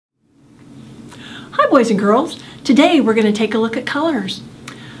boys and girls. Today we're going to take a look at colors.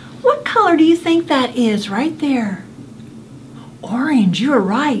 What color do you think that is right there? Orange, you're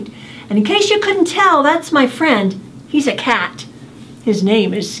right. And in case you couldn't tell, that's my friend. He's a cat. His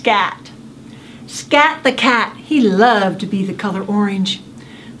name is Scat. Scat the Cat. He loved to be the color orange.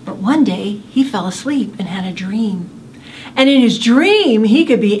 But one day he fell asleep and had a dream. And in his dream he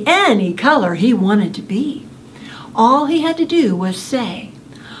could be any color he wanted to be. All he had to do was say,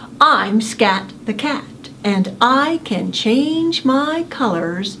 "I'm Scat the Cat, and I can change my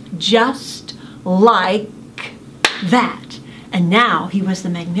colors just like that." And now he was the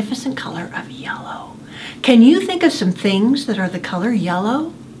magnificent color of yellow. Can you think of some things that are the color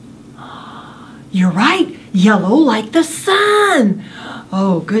yellow? You're right, yellow like the sun.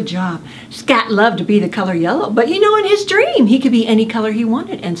 Oh, good job. Scat loved to be the color yellow, but you know, in his dream he could be any color he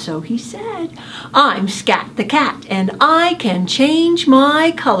wanted, and so he said, "I'm Scat the Cat, and I can change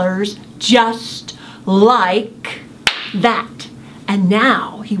my colors just like that." And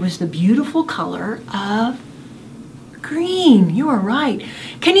now he was the beautiful color of green. You are right.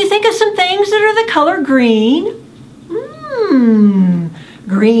 Can you think of some things that are the color green?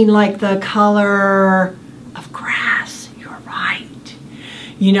 Green like the color of grass. You're right.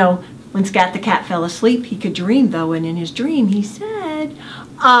 You know, when Scat the Cat fell asleep, he could dream though, and in his dream he said,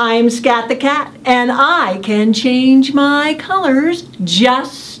 "I'm Scat the Cat, and I can change my colors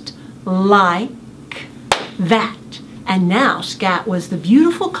just like that." And now Scat was the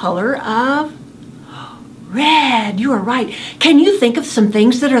beautiful color of red. You are right. Can you think of some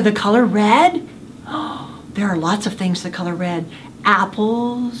things that are the color red? There are lots of things the color red.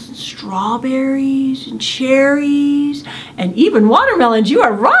 Apples, strawberries, and cherries, and even watermelons. You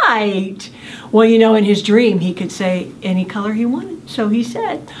are right. Well, you know, in his dream he could say any color he wanted. So he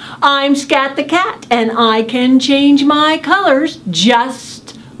said, "I'm Scat the Cat, and I can change my colors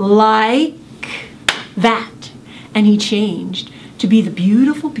just like that." And he changed to be the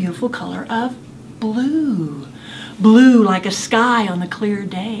beautiful, beautiful color of blue. Blue like a sky on a clear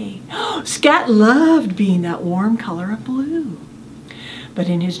day. Scat loved being that warm color of blue. But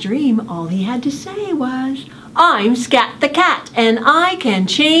in his dream, all he had to say was, "I'm Scat the Cat, and I can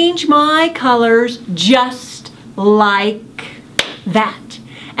change my colors just like that."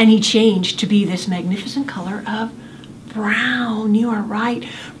 And he changed to be this magnificent color of brown. You are right.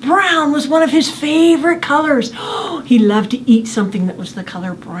 Brown was one of his favorite colors. He loved to eat something that was the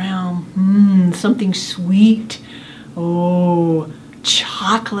color brown. Something sweet. Oh,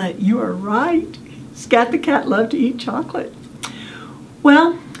 chocolate. You are right. Scat the Cat loved to eat chocolate.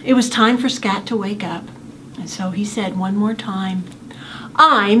 Well, it was time for Scat to wake up. And so he said one more time,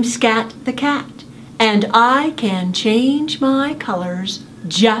 "I'm Scat the Cat, and I can change my colors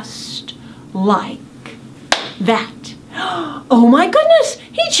just like that." Oh my goodness,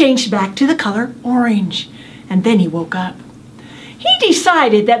 he changed back to the color orange. And then he woke up. He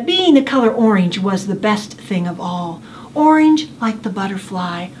decided that being the color orange was the best thing of all. Orange like the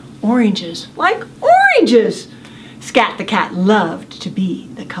butterfly, oranges like oranges. Scat the Cat loved to be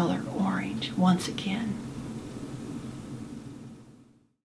the color orange once again.